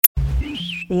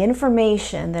The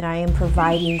information that I am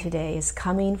providing today is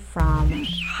coming from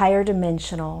higher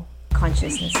dimensional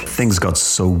consciousnesses. Things got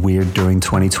so weird during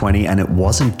 2020, and it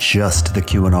wasn't just the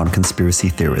QAnon conspiracy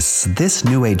theorists. This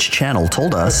New Age channel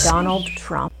told us that Donald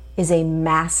Trump is a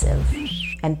massive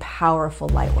and powerful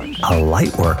light worker. A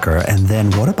light worker? And then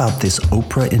what about this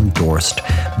Oprah-endorsed,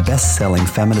 best-selling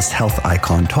feminist health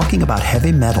icon talking about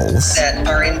heavy metals that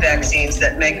are in vaccines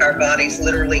that make our bodies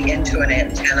literally into an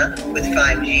antenna with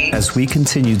 5G? As we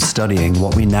continued studying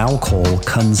what we now call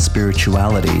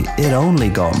conspirituality, it only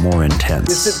got more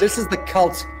intense. This is the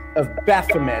cult of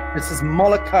Baphomet. This is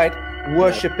Molokite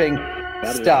worshipping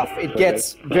stuff. It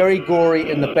gets very gory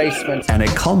in the basement. And it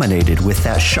culminated with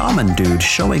that shaman dude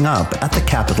showing up at the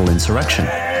Capitol insurrection.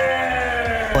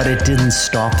 But it didn't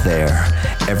stop there.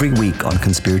 Every week on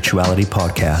Conspirituality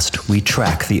Podcast, we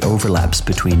track the overlaps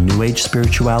between New Age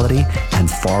spirituality and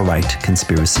far-right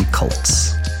conspiracy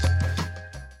cults.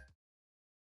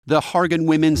 The Hargan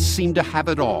women seem to have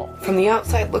it all. From the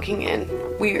outside looking in,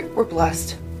 we were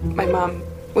blessed. My mom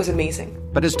was amazing.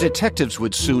 But as detectives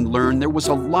would soon learn, there was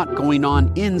a lot going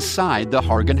on inside the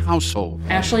Hargan household.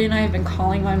 Ashley and I have been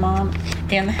calling my mom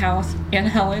and the house and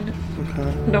Helen.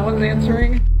 No one's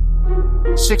answering.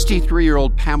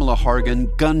 63-year-old Pamela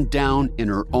Hargan gunned down in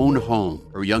her own home.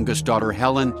 Her youngest daughter,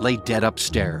 Helen, lay dead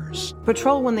upstairs.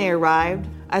 Patrol, when they arrived,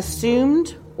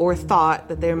 assumed or thought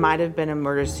that there might have been a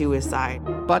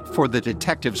murder-suicide. But for the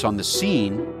detectives on the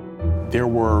scene, there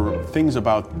were things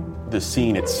about the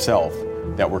scene itself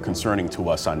that were concerning to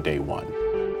us on day one.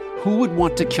 Who would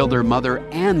want to kill their mother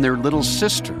and their little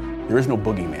sister? There is no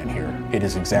boogeyman here. It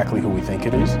is exactly who we think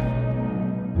it is.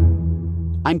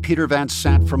 I'm Peter Van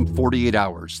Sant from 48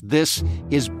 Hours. This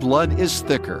is Blood is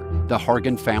Thicker, the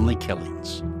Hargan family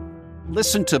killings.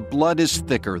 Listen to Blood is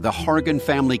Thicker, the Hargan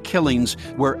family killings,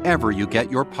 wherever you get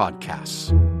your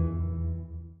podcasts.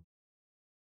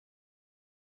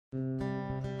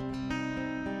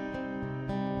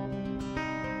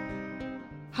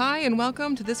 Hi, and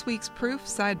welcome to this week's Proof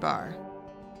Sidebar.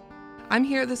 I'm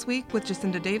here this week with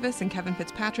Jacinda Davis and Kevin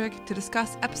Fitzpatrick to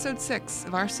discuss Episode 6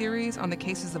 of our series on the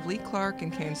cases of Lee Clark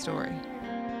and Kane Story.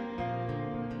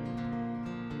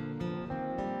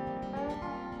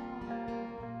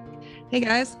 Hey,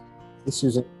 guys. Hey,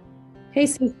 Susan. Hey,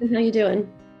 Susan. How you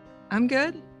doing? I'm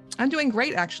good. I'm doing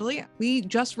great, actually. We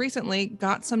just recently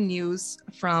got some news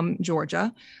from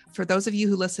Georgia. For those of you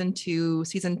who listened to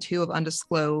season 2 of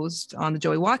Undisclosed on the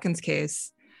Joey Watkins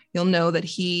case, you'll know that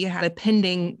he had a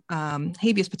pending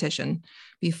habeas petition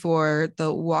before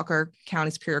the Walker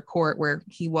County Superior Court, where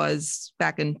he was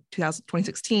back in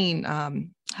 2016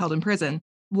 held in prison.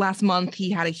 Last month,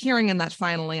 he had a hearing in that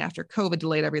finally after COVID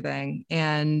delayed everything.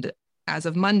 And as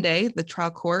of Monday, the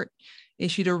trial court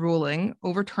issued a ruling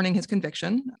overturning his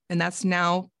conviction, and that's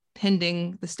now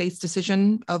pending the state's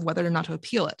decision of whether or not to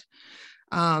appeal it.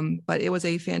 But it was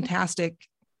a fantastic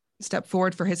step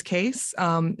forward for his case.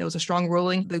 It was a strong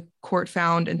ruling. The court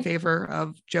found in favor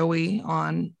of Joey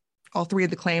on all 3 of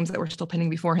the claims that were still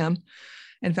pending before him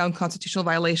and found constitutional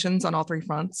violations on all 3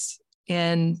 fronts.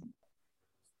 And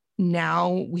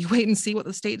now we wait and see what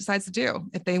the state decides to do.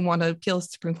 If they want to appeal the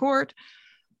Supreme Court,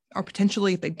 or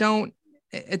potentially if they don't,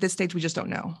 at this stage, we just don't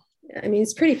know. I mean,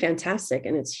 it's pretty fantastic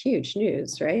and it's huge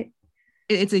news, right?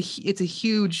 It's a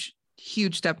huge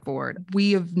step forward.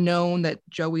 We have known that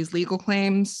Joey's legal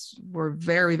claims were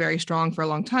very, very strong for a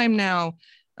long time now.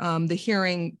 The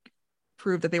hearing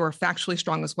proved that they were factually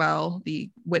strong as well. The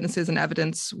witnesses and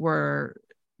evidence were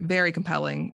very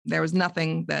compelling. There was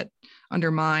nothing that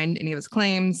undermined any of his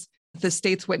claims. The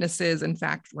state's witnesses, in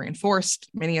fact, reinforced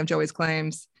many of Joey's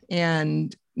claims.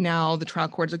 And now the trial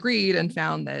court has agreed and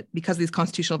found that because of these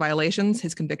constitutional violations,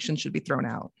 his conviction should be thrown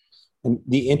out. And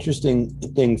the interesting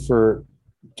thing for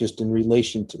just in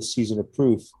relation to the season of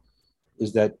proof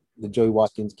is that the Joey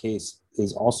Watkins case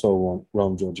is also a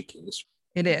Rome, Georgia case.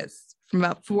 It is, from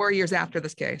about 4 years after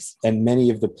this case. And many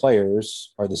of the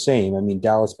players are the same. I mean,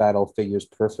 Dallas Battle figures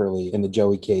peripherally in the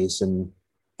Joey case, and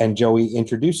Joey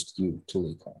introduced you to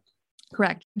Lee Clark.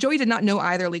 Correct. Joey did not know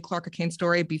either Lee Clark or Kane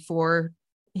Story before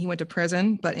he went to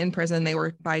prison, but in prison, they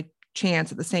were by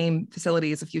chance at the same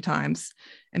facilities a few times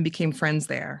and became friends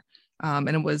there. And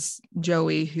it was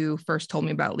Joey who first told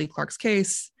me about Lee Clark's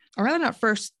case, or rather not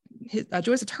first,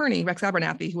 Joey's attorney, Rex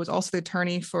Abernathy, who was also the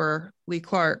attorney for Lee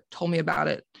Clark, told me about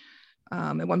it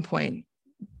at one point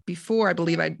before I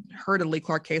believe I'd heard of the Lee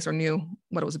Clark case or knew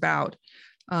what it was about.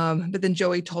 But then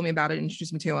Joey told me about it and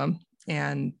introduced me to him.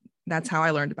 And that's how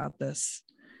I learned about this.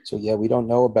 So yeah, we don't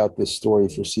know about this story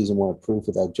for season 1 of Proof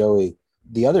without Joey.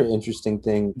 The other interesting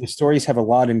thing, the stories have a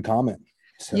lot in common.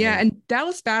 So. Yeah, and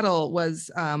Dallas Battle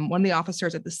was one of the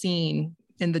officers at the scene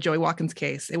in the Joey Watkins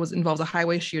case. It involves a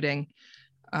highway shooting.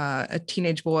 A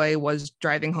teenage boy was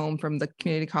driving home from the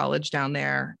community college down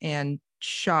there and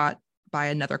shot by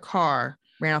another car,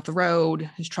 ran off the road.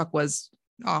 His truck was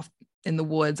off in the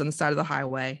woods on the side of the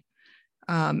highway.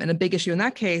 And a big issue in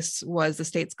that case was the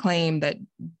state's claim that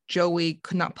Joey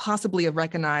could not possibly have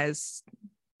recognized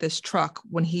this truck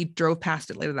when he drove past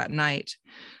it later that night.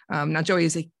 Now, Joey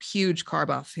is a huge car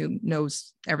buff who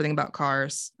knows everything about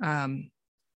cars,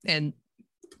 and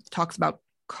talks about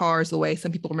cars the way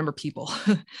some people remember people.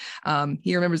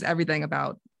 He remembers everything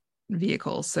about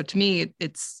vehicles. So to me,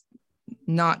 it's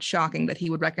not shocking that he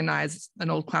would recognize an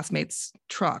old classmate's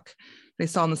truck they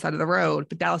saw on the side of the road.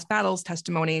 But Dallas Battle's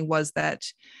testimony was that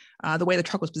the way the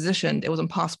truck was positioned, it was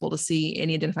impossible to see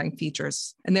any identifying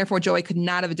features. And therefore, Joey could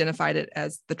not have identified it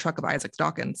as the truck of Isaac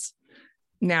Dawkins.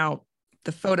 Now,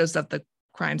 the photos of the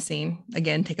crime scene,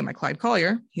 again, taken by Clyde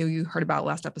Collier, who you heard about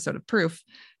last episode of Proof,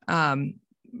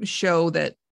 show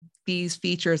that these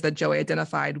features that Joey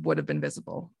identified would have been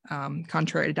visible,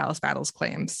 contrary to Dallas Battle's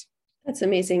claims. That's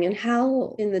amazing. And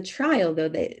how in the trial, though,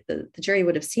 the jury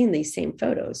would have seen these same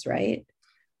photos, right?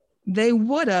 They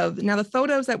would have. Now, the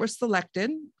photos that were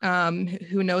selected,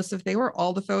 who knows if they were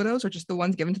all the photos or just the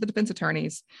ones given to the defense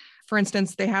attorneys. For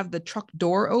instance, they have the truck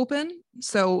door open,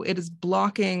 so it is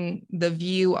blocking the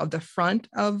view of the front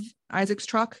of Isaac's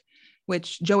truck,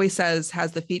 which Joey says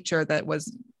has the feature that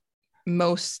was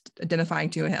most identifying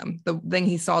to him. The thing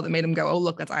he saw that made him go, oh,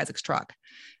 look, that's Isaac's truck.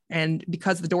 And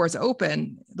because the door is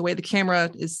open, the way the camera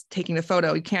is taking the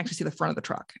photo, you can't actually see the front of the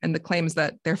truck. And the claim is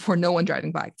that therefore no one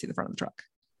driving by can see the front of the truck.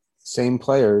 Same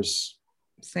players.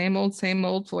 Same old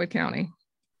Floyd County.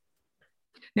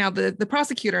 Now, the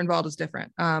prosecutor involved is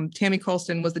different. Tammy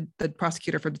Colston was the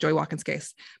prosecutor for the Joey Watkins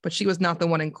case, but she was not the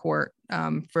one in court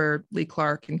for Lee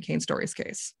Clark and Kane Story's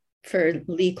case. For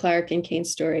Lee Clark and Kane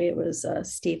Story, it was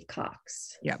Steve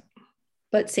Cox. Yep.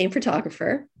 But same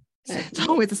photographer. It's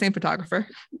always the same photographer.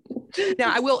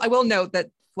 Now, I will note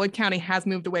that Floyd County has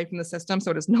moved away from the system,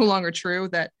 so it is no longer true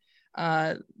that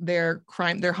their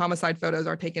homicide photos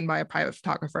are taken by a private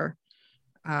photographer.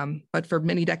 But for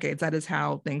many decades, that is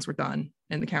how things were done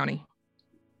in the county.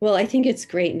 Well, I think it's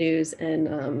great news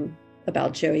and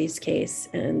about Joey's case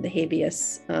and the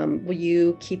habeas. Will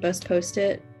you keep us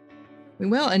posted? We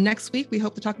will, and next week we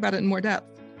hope to talk about it in more depth.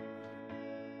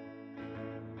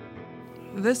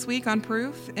 This week on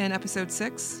Proof, in episode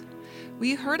 6,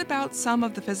 we heard about some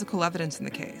of the physical evidence in the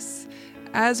case,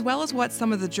 as well as what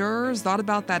some of the jurors thought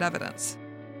about that evidence.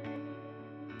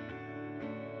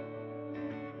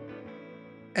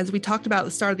 As we talked about at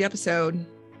the start of the episode,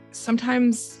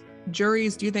 sometimes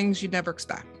juries do things you'd never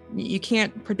expect. You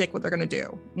can't predict what they're going to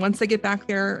do. Once they get back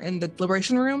there in the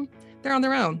deliberation room, they're on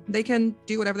their own. They can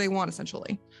do whatever they want,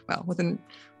 essentially. Well, within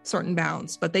certain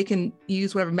bounds, but they can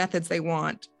use whatever methods they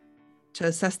want to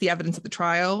assess the evidence at the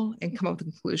trial and come up with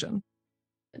a conclusion.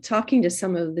 Talking to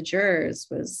some of the jurors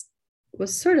was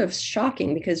sort of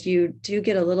shocking because you do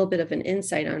get a little bit of an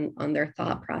insight on their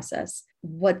thought process,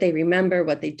 what they remember,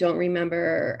 what they don't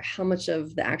remember, how much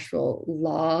of the actual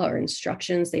law or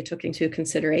instructions they took into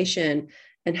consideration,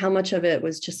 and how much of it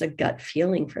was just a gut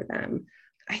feeling for them.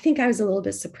 I think I was a little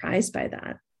bit surprised by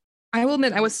that. I will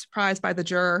admit I was surprised by the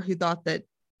juror who thought that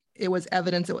it was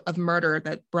evidence of murder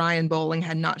that Brian Bowling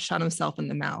had not shot himself in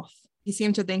the mouth. He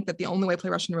seemed to think that the only way to play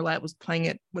Russian roulette was playing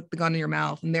it with the gun in your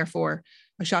mouth, and therefore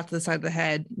a shot to the side of the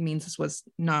head means this was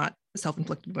not a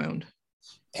self-inflicted wound.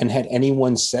 And had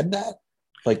anyone said that,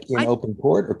 like in open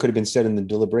court, or could have been said in the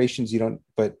deliberations?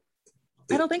 But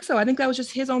I don't think so. I think that was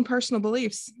just his own personal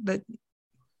beliefs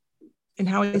in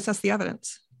how he assessed the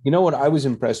evidence. You know what I was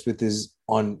impressed with is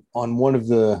on one of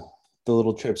the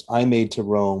little trips I made to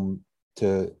Rome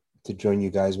to join you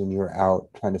guys when you were out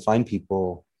trying to find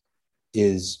people,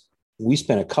 is we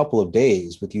spent a couple of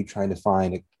days with you trying to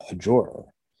find a juror.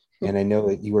 And I know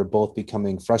that you were both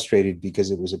becoming frustrated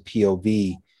because it was a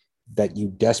POV that you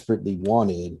desperately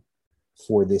wanted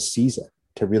for this season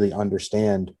to really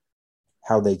understand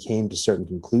how they came to certain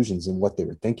conclusions and what they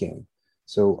were thinking.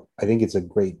 So I think it's a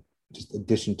great just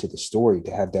addition to the story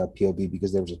to have that POV,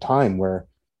 because there was a time where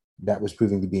that was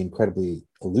proving to be incredibly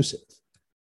elusive.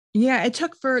 Yeah, it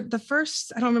took for the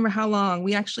first, I don't remember how long.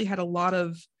 We actually had a lot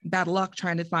of bad luck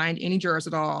trying to find any jurors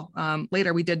at all.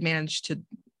 Later, we did manage to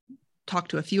talk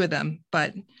to a few of them,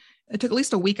 but it took at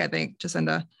least a week, I think,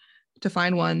 to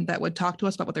find one that would talk to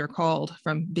us about what they were called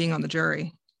from being on the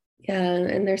jury. Yeah,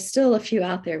 and there's still a few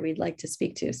out there we'd like to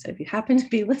speak to. So if you happen to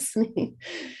be listening,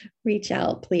 reach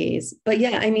out, please. But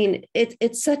yeah, I mean,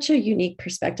 it's such a unique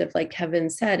perspective. Like Kevin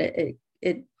said,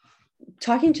 it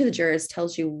talking to the jurors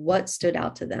tells you what stood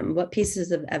out to them, what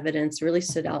pieces of evidence really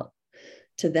stood out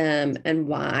to them and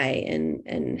why,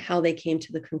 and how they came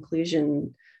to the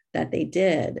conclusion that they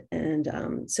did.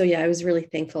 And so, yeah, I was really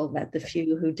thankful that the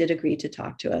few who did agree to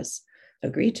talk to us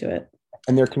agreed to it.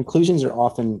 And their conclusions are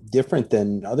often different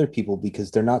than other people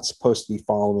because they're not supposed to be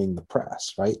following the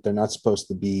press, right? They're not supposed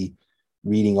to be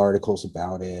reading articles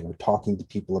about it or talking to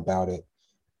people about it.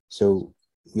 So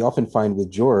we often find with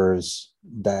jurors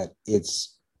that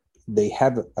they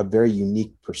have a very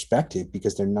unique perspective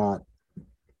because they're not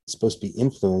supposed to be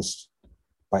influenced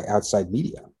by outside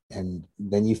media. And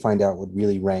then you find out what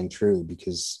really rang true,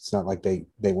 because it's not like they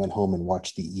went home and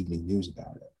watched the evening news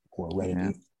about it or read a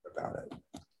news about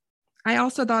it. I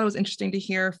also thought it was interesting to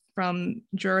hear from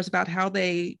jurors about how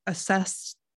they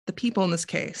assessed the people in this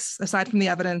case, aside from the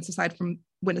evidence, aside from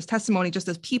witness testimony, just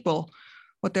as people,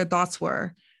 what their thoughts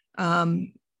were.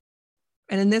 And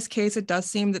in this case, it does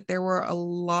seem that there were a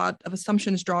lot of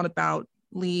assumptions drawn about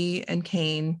Lee and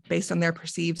Kane based on their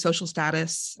perceived social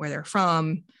status, where they're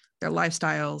from, their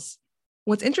lifestyles.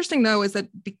 What's interesting, though, is that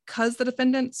because the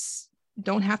defendants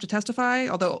don't have to testify,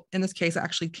 although in this case,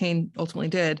 actually, Kane ultimately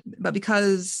did, but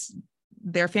because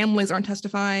their families aren't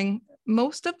testifying,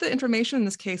 most of the information in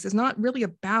this case is not really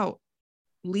about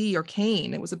Lee or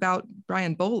Kane. It was about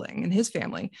Brian Bowling and his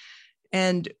family.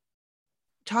 And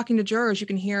talking to jurors, you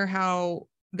can hear how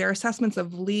their assessments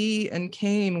of Lee and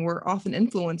Kane were often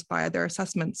influenced by their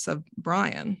assessments of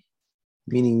Brian.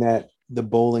 Meaning that The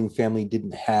Bowling family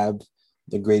didn't have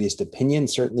the greatest opinion,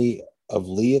 certainly of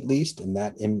Lee at least, and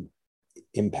that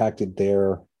impacted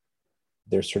their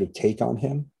sort of take on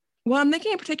him. Well, I'm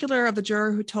thinking in particular of the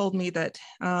juror who told me that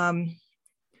after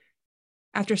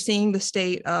seeing the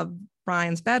state of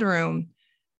Brian's bedroom,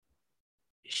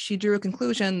 she drew a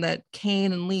conclusion that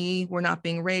Kane and Lee were not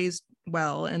being raised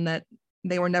well and that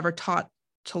they were never taught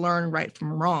to learn right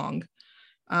from wrong.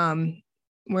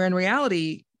 Where in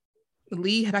reality,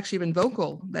 Lee had actually been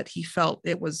vocal that he felt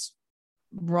it was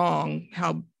wrong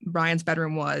how Brian's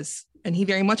bedroom was, and he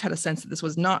very much had a sense that this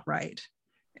was not right.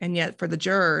 And yet for the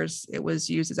jurors, it was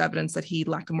used as evidence that he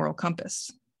lacked a moral compass.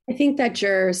 I think that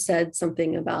juror said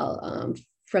something about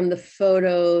from the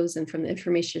photos and from the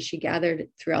information she gathered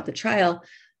throughout the trial,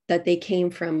 that they came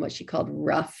from what she called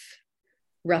rough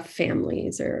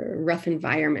families or rough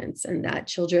environments, and that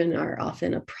children are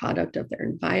often a product of their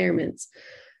environments.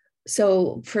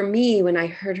 So for me, when I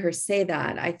heard her say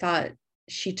that, I thought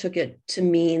she took it to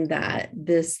mean that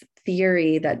this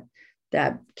theory that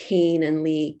Kane and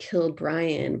Lee killed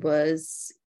Brian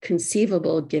was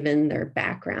conceivable given their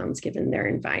backgrounds, given their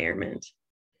environment.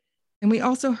 And we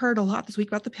also heard a lot this week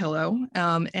about the pillow.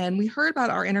 And we heard about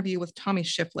our interview with Tommy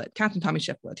Shiflett, Captain Tommy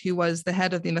Shiflett, who was the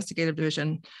head of the investigative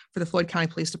division for the Floyd County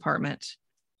Police Department.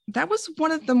 That was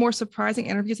one of the more surprising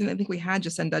interviews I think we had,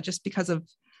 Jacinda, just because of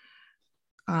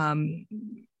Captain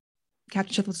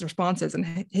Shiflett's responses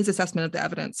and his assessment of the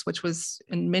evidence, which was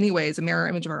in many ways a mirror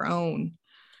image of our own.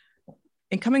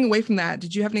 And coming away from that,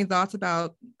 did you have any thoughts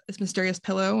about this mysterious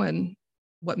pillow and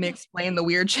what may explain the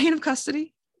weird chain of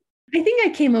custody? I think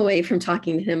I came away from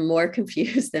talking to him more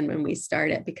confused than when we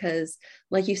started, because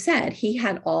like you said, he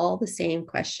had all the same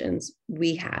questions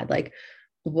we had. Like,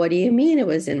 what do you mean it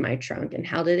was in my trunk? And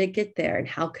how did it get there? And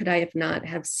how could I have not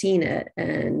have seen it?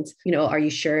 And, are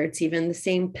you sure it's even the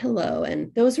same pillow?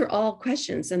 And those are all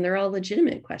questions, and they're all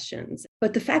legitimate questions.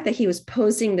 But the fact that he was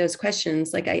posing those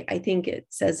questions, like I think it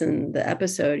says in the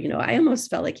episode, I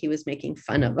almost felt like he was making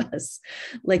fun of us,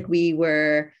 like we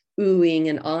were oohing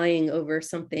and awing over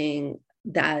something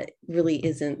that really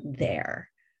isn't there.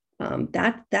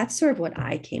 That's sort of what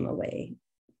I came away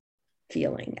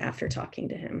feeling after talking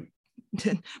to him.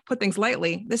 To put things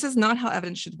lightly, this is not how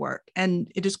evidence should work.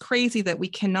 And it is crazy that we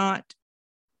cannot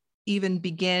even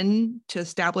begin to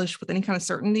establish with any kind of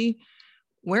certainty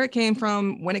where it came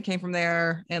from, when it came from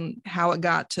there, and how it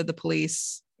got to the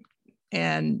police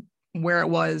and where it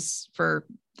was for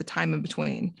the time in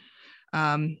between.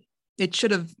 It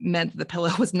should have meant the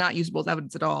pillow was not usable as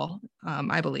evidence at all,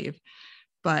 I believe.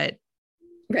 But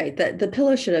right, the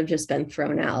pillow should have just been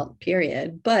thrown out,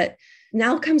 period. But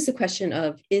now comes the question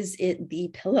of, is it the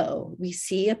pillow? We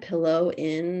see a pillow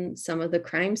in some of the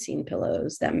crime scene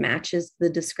pillows that matches the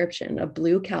description, a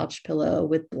blue couch pillow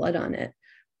with blood on it.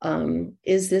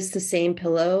 Is this the same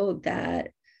pillow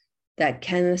that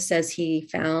Kenneth says he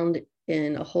found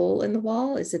in a hole in the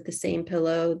wall? Is it the same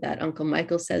pillow that Uncle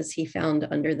Michael says he found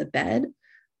under the bed?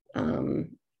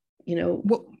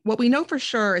 What we know for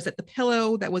sure is that the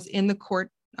pillow that was in the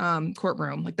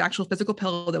courtroom, like the actual physical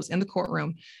pillow that was in the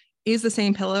courtroom, is the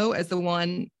same pillow as the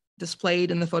one displayed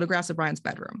in the photographs of Brian's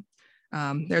bedroom.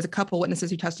 There's a couple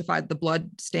witnesses who testified the blood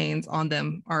stains on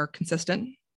them are consistent.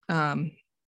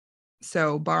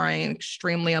 So barring an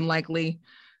extremely unlikely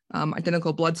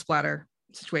identical blood splatter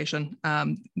situation,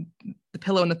 the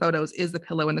pillow in the photos is the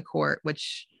pillow in the court,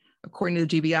 which according to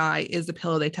the GBI is the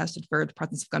pillow they tested for the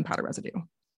presence of gunpowder residue.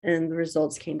 And the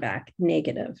results came back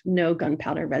negative. No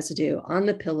gunpowder residue on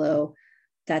the pillow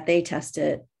that they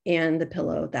tested and the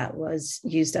pillow that was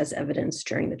used as evidence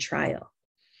during the trial.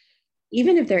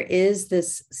 Even if there is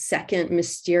this second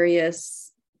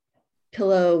mysterious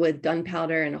pillow with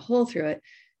gunpowder and a hole through it,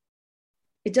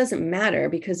 it doesn't matter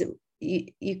because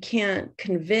you can't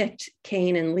convict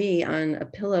Cain and Lee on a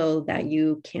pillow that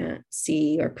you can't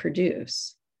see or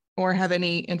produce. Or have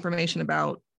any information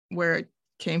about where it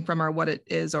came from or what it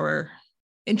is, or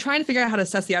in trying to figure out how to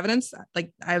assess the evidence.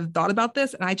 Like, I've thought about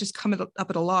this and I just come up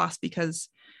at a loss because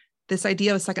this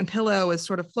idea of a second pillow is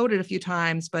sort of floated a few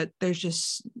times, but there's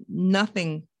just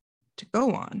nothing to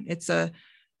go on. It's a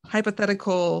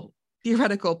hypothetical,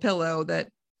 theoretical pillow that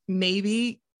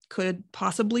maybe could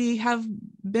possibly have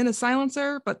been a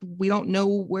silencer, but we don't know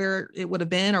where it would have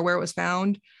been or where it was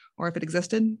found or if it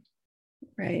existed.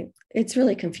 Right. It's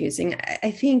really confusing.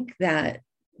 I think that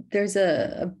there's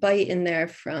a bite in there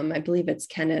from, I believe it's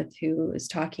Kenneth, who is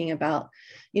talking about,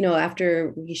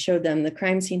 after we showed them the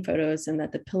crime scene photos and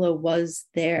that the pillow was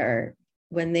there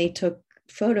when they took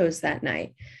photos that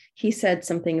night. He said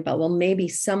something about, well, maybe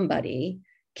somebody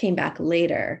came back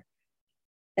later.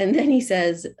 And then he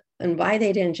says, and why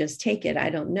they didn't just take it, I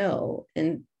don't know.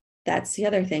 And that's the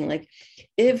other thing. Like,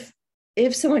 if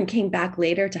someone came back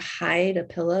later to hide a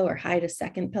pillow or hide a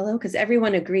second pillow, because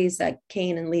everyone agrees that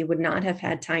Cain and Lee would not have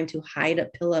had time to hide a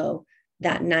pillow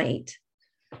that night.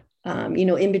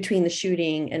 In between the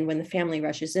shooting and when the family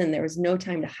rushes in, there was no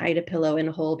time to hide a pillow in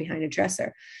a hole behind a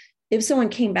dresser. If someone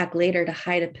came back later to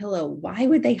hide a pillow, why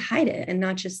would they hide it and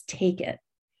not just take it?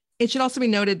 It should also be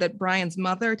noted that Brian's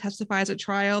mother testifies at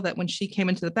trial that when she came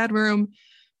into the bedroom,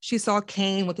 she saw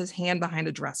Cain with his hand behind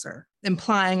a dresser,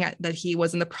 implying that he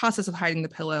was in the process of hiding the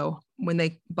pillow when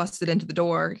they busted into the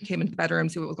door, came into the bedroom,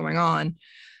 see what was going on.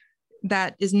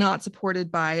 That is not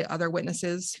supported by other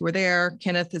witnesses who were there.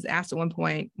 Kenneth is asked at one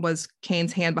point, was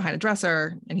Cain's hand behind a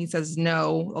dresser? And he says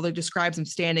no, although he describes him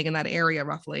standing in that area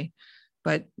roughly.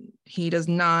 But he does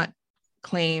not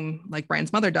claim, like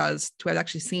Brian's mother does, to have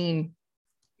actually seen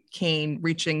Cain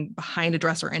reaching behind a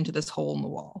dresser into this hole in the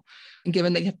wall. And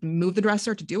given that you have to move the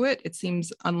dresser to do it, it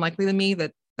seems unlikely to me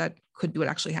that that could be what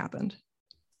actually happened.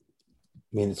 I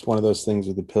mean, it's one of those things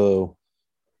with the pillow.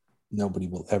 Nobody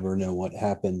will ever know what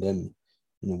happened. And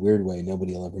in a weird way,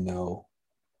 nobody will ever know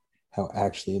how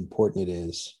actually important it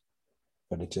is,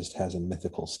 but it just has a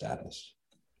mythical status.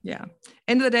 Yeah.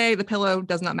 End of the day, the pillow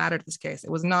does not matter to this case.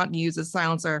 It was not used as a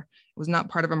silencer. It was not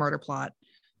part of a murder plot.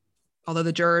 Although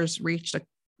the jurors reached a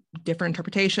different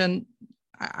interpretation,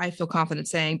 I feel confident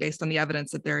saying, based on the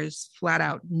evidence, that there is flat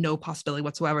out no possibility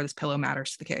whatsoever this pillow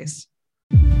matters to the case.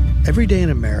 Every day in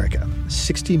America,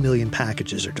 60 million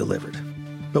packages are delivered,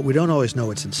 but we don't always know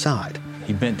what's inside.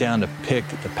 He bent down to pick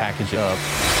the package up.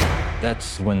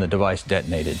 That's when the device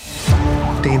detonated.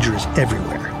 Danger is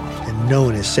everywhere, and no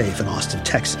one is safe in Austin,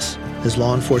 Texas, as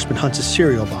law enforcement hunts a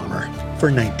serial bomber for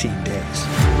 19 days.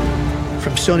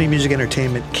 From Sony Music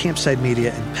Entertainment, Campside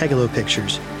Media, and Pegalo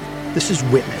Pictures, this is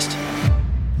Witnessed.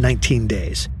 19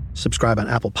 Days. Subscribe on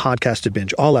Apple Podcasts to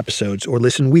binge all episodes or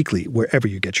listen weekly wherever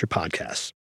you get your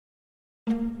podcasts.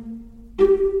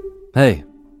 Hey,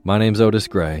 my name's Otis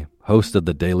Gray, host of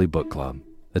the Daily Book Club,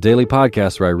 a daily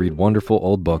podcast where I read wonderful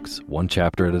old books one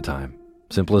chapter at a time.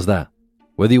 Simple as that.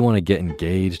 Whether you want to get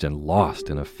engaged and lost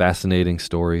in a fascinating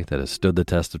story that has stood the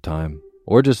test of time,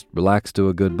 or just relax to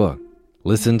a good book,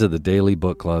 listen to the Daily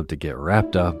Book Club to get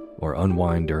wrapped up or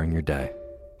unwind during your day.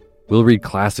 We'll read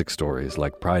classic stories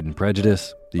like Pride and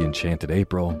Prejudice, The Enchanted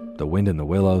April, The Wind in the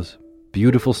Willows,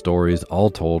 beautiful stories all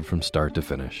told from start to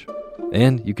finish.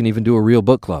 And you can even do a real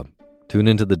book club. Tune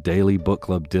into the Daily Book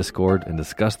Club Discord and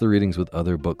discuss the readings with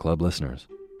other book club listeners.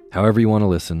 However you want to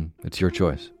listen, it's your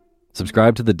choice.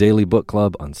 Subscribe to the Daily Book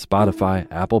Club on Spotify,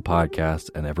 Apple Podcasts,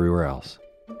 and everywhere else.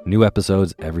 New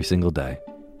episodes every single day.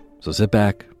 So sit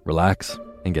back, relax,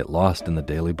 and get lost in the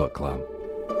Daily Book Club.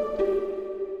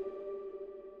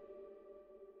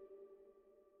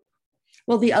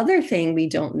 Well, the other thing we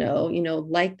don't know,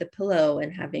 like the pillow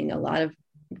and having a lot of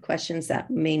questions that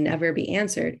may never be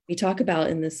answered. We talk about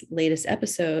in this latest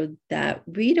episode that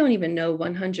we don't even know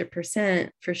 100%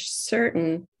 for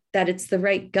certain that it's the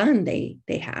right gun they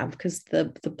have, because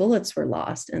the bullets were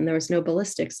lost and there was no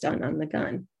ballistics done on the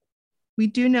gun. We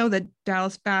do know that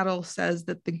Dallas Battle says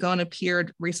that the gun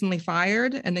appeared recently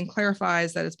fired and then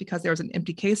clarifies that it's because there was an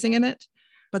empty casing in it.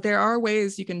 But there are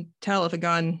ways you can tell if a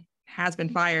gun has been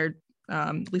fired,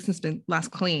 at least it's been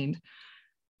last cleaned.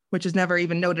 which is never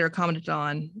even noted or commented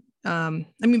on.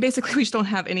 Basically, we just don't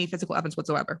have any physical evidence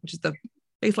whatsoever, which is the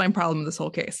baseline problem of this whole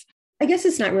case. I guess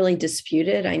it's not really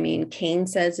disputed. Kane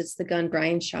says it's the gun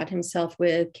Brian shot himself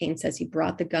with. Kane says he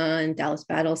brought the gun. Dallas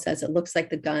Battle says it looks like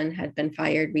the gun had been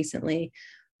fired recently.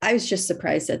 I was just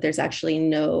surprised that there's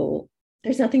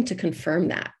nothing to confirm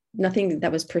that. Nothing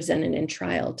that was presented in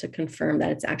trial to confirm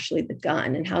that it's actually the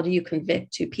gun. And how do you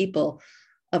convict two people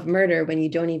of murder when you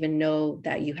don't even know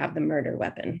that you have the murder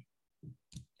weapon?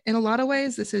 In a lot of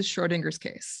ways, this is Schrodinger's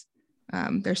case.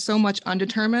 There's so much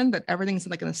undetermined that everything's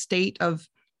like in a state of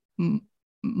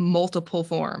multiple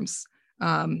forms.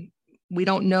 We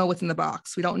don't know what's in the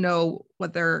box. We don't know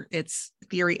whether it's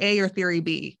theory A or theory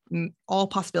B. All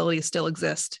possibilities still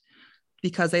exist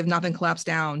because they've not been collapsed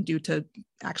down due to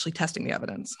actually testing the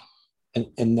evidence.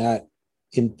 And that,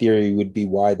 in theory, would be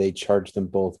why they charge them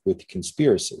both with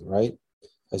conspiracy, right?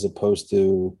 As opposed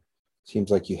to,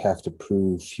 seems like you have to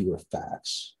prove fewer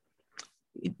facts.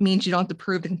 It means you don't have to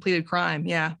prove the completed crime,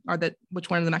 or that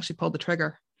which one of them actually pulled the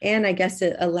trigger. And I guess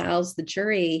it allows the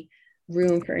jury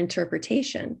room for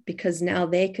interpretation, because now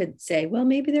they could say, well,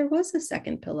 maybe there was a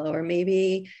second pillow, or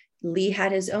maybe Lee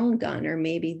had his own gun, or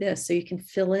maybe this. So you can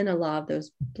fill in a lot of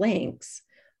those blanks.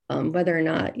 Whether or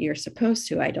not you're supposed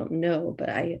to, I don't know, but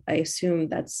I assume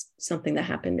that's something that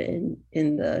happened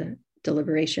in the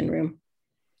deliberation room.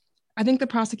 I think the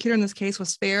prosecutor in this case was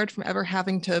spared from ever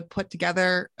having to put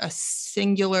together a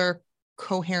singular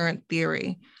coherent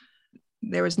theory.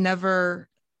 There was never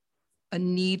a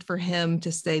need for him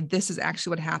to say, this is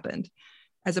actually what happened,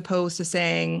 as opposed to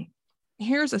saying,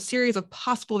 here's a series of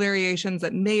possible variations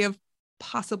that may have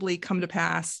possibly come to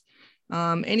pass.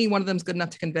 Any one of them is good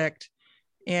enough to convict,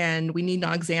 and we need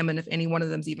not examine if any one of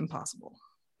them is even possible.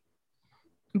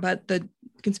 But the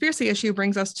conspiracy issue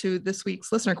brings us to this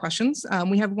week's listener questions.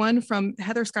 We have one from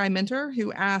Heather Sky Minter,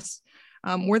 who asks,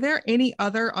 were there any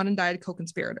other unindicted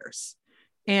co-conspirators?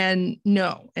 And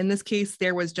no, in this case,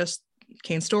 there was just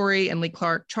Kane Story and Lee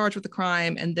Clark charged with the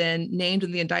crime, and then named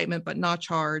in the indictment but not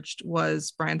charged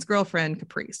was Brian's girlfriend,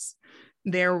 Caprice.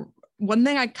 One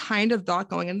thing I kind of thought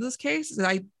going into this case is that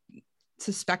I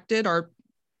suspected or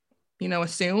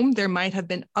assumed there might have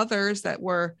been others that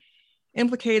were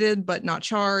implicated but not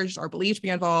charged or believed to be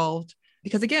involved,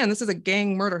 because again, this is a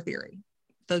gang murder theory.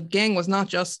 The gang was not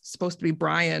just supposed to be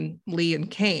Brian, Lee, and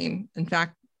Kane. In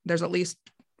fact, there's at least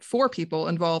 4 people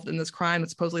involved in this crime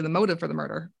that's supposedly the motive for the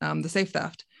murder, the safe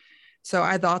theft. So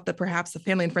I thought that perhaps the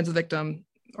family and friends of the victim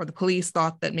or the police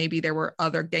thought that maybe there were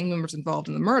other gang members involved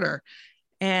in the murder.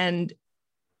 And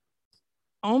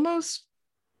almost,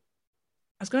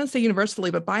 I was going to say universally,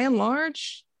 but by and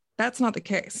large, that's not the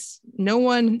case. No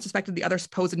one suspected the other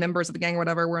supposed members of the gang or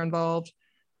whatever were involved.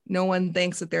 No one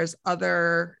thinks that there's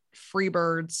other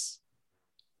freebirds.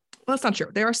 Well, that's not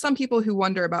true. There are some people who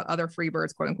wonder about other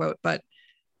freebirds, quote unquote, but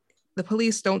the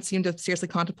police don't seem to seriously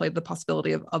contemplate the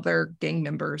possibility of other gang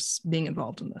members being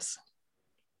involved in this,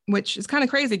 which is kind of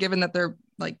crazy given that their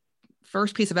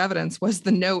first piece of evidence was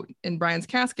the note in Brian's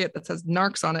casket that says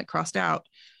narcs on it crossed out,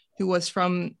 who was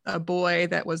from a boy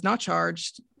that was not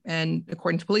charged and,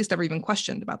 according to police, never even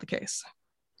questioned about the case.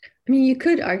 You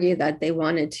could argue that they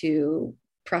wanted to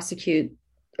prosecute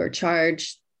or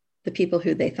charge the people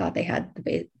who they thought they had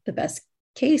the best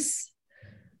case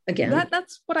again.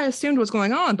 That's what I assumed was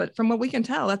going on, but from what we can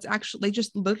tell, that's actually, they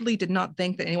just literally did not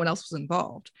think that anyone else was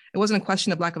involved. It wasn't a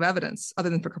question of lack of evidence other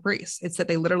than for Caprice. It's that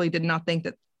they literally did not think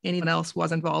that anyone else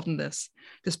was involved in this,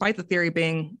 despite the theory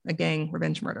being a gang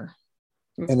revenge murder.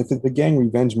 And if it's a gang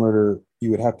revenge murder,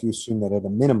 you would have to assume that at a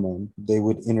minimum, they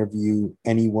would interview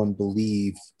anyone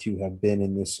believed to have been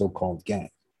in this so-called gang.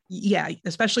 Yeah,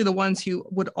 especially the ones who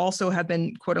would also have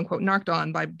been, quote unquote, narked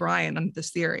on by Brian under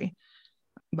this theory.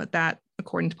 But that,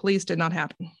 according to police, did not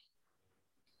happen.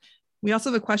 We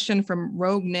also have a question from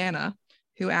Rogue Nana,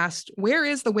 who asked, where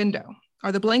is the window?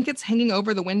 Are the blankets hanging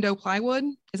over the window plywood?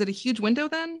 Is it a huge window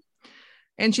then?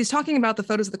 And she's talking about the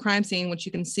photos of the crime scene, which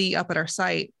you can see up at our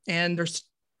site. And there's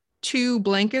 2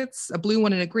 blankets, a blue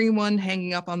one and a green one,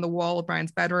 hanging up on the wall of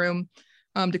Brian's bedroom.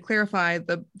 To clarify,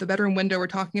 the bedroom window we're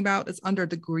talking about is under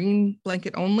the green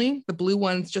blanket only. The blue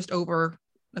one's just over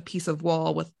a piece of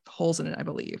wall with holes in it, I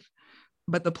believe.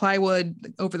 But the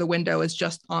plywood over the window is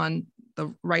just on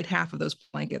the right half of those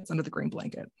blankets under the green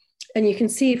blanket. And you can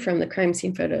see from the crime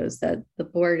scene photos that the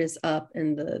board is up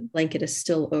and the blanket is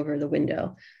still over the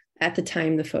window at the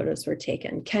time the photos were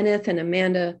taken. Kenneth and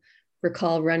Amanda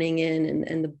recall running in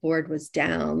and the board was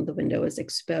down, the window was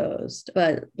exposed.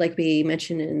 But like we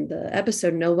mentioned in the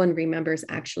episode, no one remembers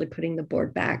actually putting the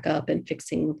board back up and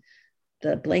fixing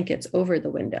the blankets over the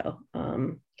window.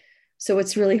 So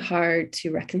it's really hard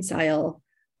to reconcile,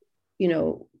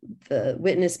 the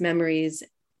witness memories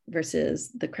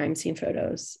versus the crime scene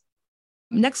photos.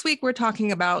 Next week, we're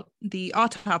talking about the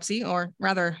autopsy, or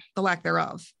rather the lack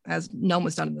thereof, as none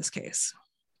was done in this case.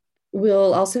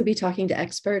 We'll also be talking to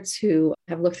experts who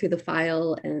have looked through the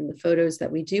file and the photos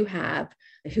that we do have,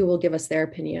 who will give us their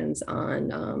opinions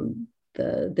on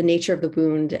the nature of the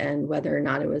wound and whether or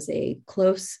not it was a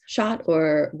close shot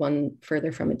or one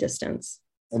further from a distance.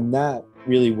 And that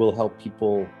really will help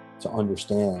people to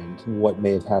understand what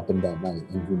may have happened that night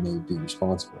and who may be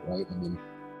responsible, right? I mean,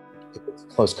 if it's a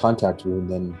close contact wound,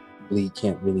 then Lee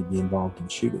can't really be involved in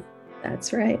shooting.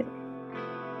 That's right.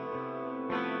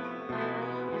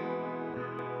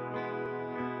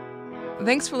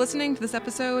 Thanks for listening to this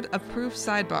episode of Proof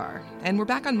Sidebar, and we're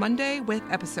back on Monday with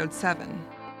episode 7.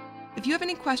 If you have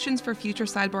any questions for future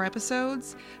Sidebar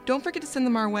episodes, don't forget to send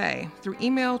them our way through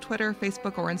email, Twitter,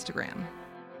 Facebook, or Instagram.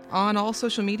 On all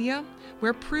social media,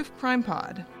 we're Proof Crime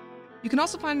Pod. You can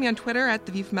also find me on Twitter at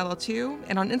The View from LL2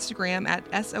 and on Instagram at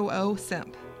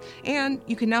SOOSimp. And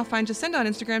you can now find Jacinda on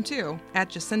Instagram too, at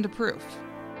JacindaProof.